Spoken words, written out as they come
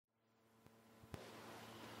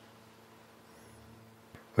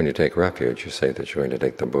When you take refuge, you say that you're going to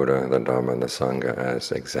take the Buddha, the Dhamma, and the Sangha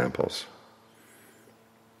as examples.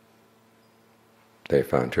 They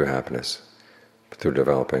found true happiness through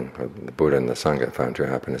developing, the Buddha and the Sangha found true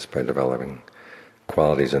happiness by developing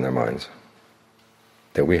qualities in their minds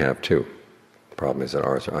that we have too. The problem is that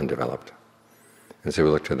ours are undeveloped. And so we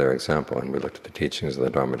look to their example, and we look at the teachings of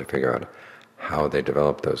the Dhamma to figure out how they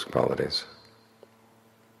developed those qualities.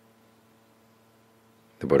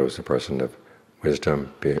 The Buddha was a person of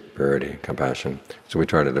wisdom, purity, compassion. So we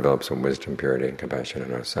try to develop some wisdom, purity, and compassion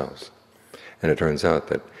in ourselves. And it turns out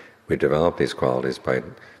that we develop these qualities by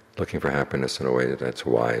looking for happiness in a way that's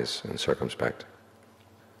wise and circumspect.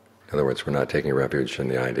 In other words, we're not taking refuge in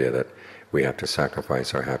the idea that we have to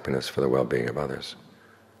sacrifice our happiness for the well-being of others.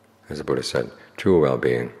 As the Buddha said, true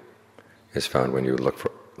well-being is found when you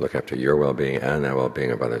look after your well-being and the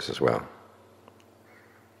well-being of others as well.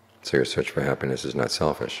 So your search for happiness is not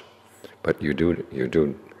selfish, but you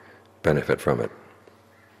do benefit from it.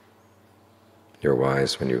 You're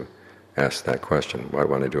wise when you ask that question, what I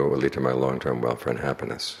want to do will lead to my long-term welfare and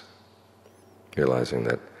happiness, realizing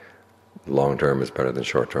that long-term is better than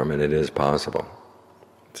short-term, and it is possible.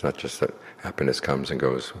 It's not just that happiness comes and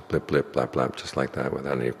goes, blip, blip, blap, blap, just like that,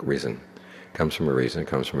 without any reason. It comes from a reason, it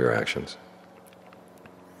comes from your actions.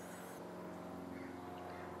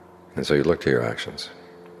 And so you look to your actions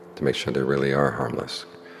to make sure they really are harmless.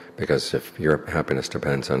 Because if your happiness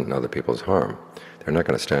depends on other people's harm, they're not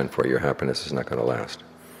going to stand for it. Your happiness is not going to last.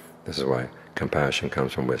 This is why compassion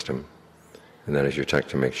comes from wisdom. And then as you check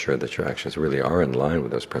to make sure that your actions really are in line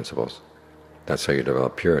with those principles, that's how you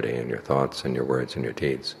develop purity in your thoughts and your words and your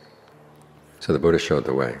deeds. So the Buddha showed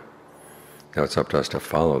the way. Now it's up to us to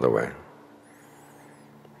follow the way.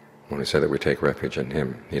 When we say that we take refuge in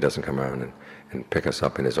Him, He doesn't come around and pick us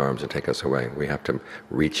up in His arms and take us away. We have to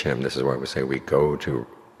reach Him. This is why we say we go to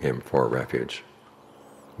Him for refuge.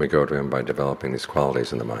 We go to Him by developing these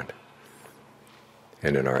qualities in the mind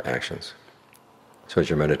and in our actions. So as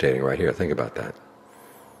you're meditating right here, think about that.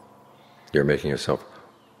 You're making yourself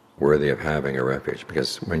worthy of having a refuge,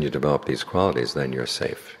 because when you develop these qualities, then you're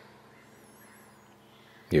safe.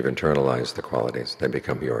 You've internalized the qualities, they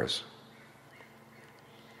become yours.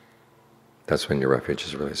 That's when your refuge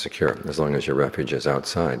is really secure. As long as your refuge is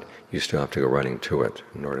outside, you still have to go running to it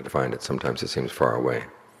in order to find it. Sometimes it seems far away.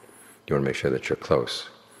 You want to make sure that you're close.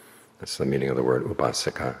 That's the meaning of the word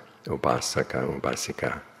upasaka, upasaka,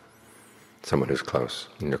 upasika. Someone who's close.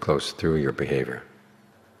 And you're close through your behavior.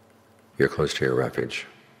 You're close to your refuge.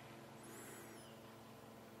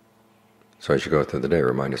 So as you go through the day,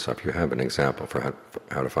 remind yourself you have an example for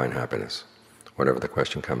how to find happiness. Whatever the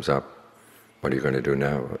question comes up, what are you going to do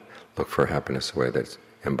now? Look for happiness in a way that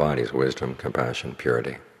embodies wisdom, compassion,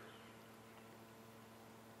 purity.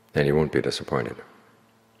 And you won't be disappointed.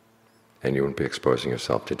 And you won't be exposing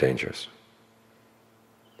yourself to dangers.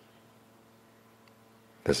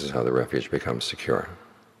 This is how the refuge becomes secure.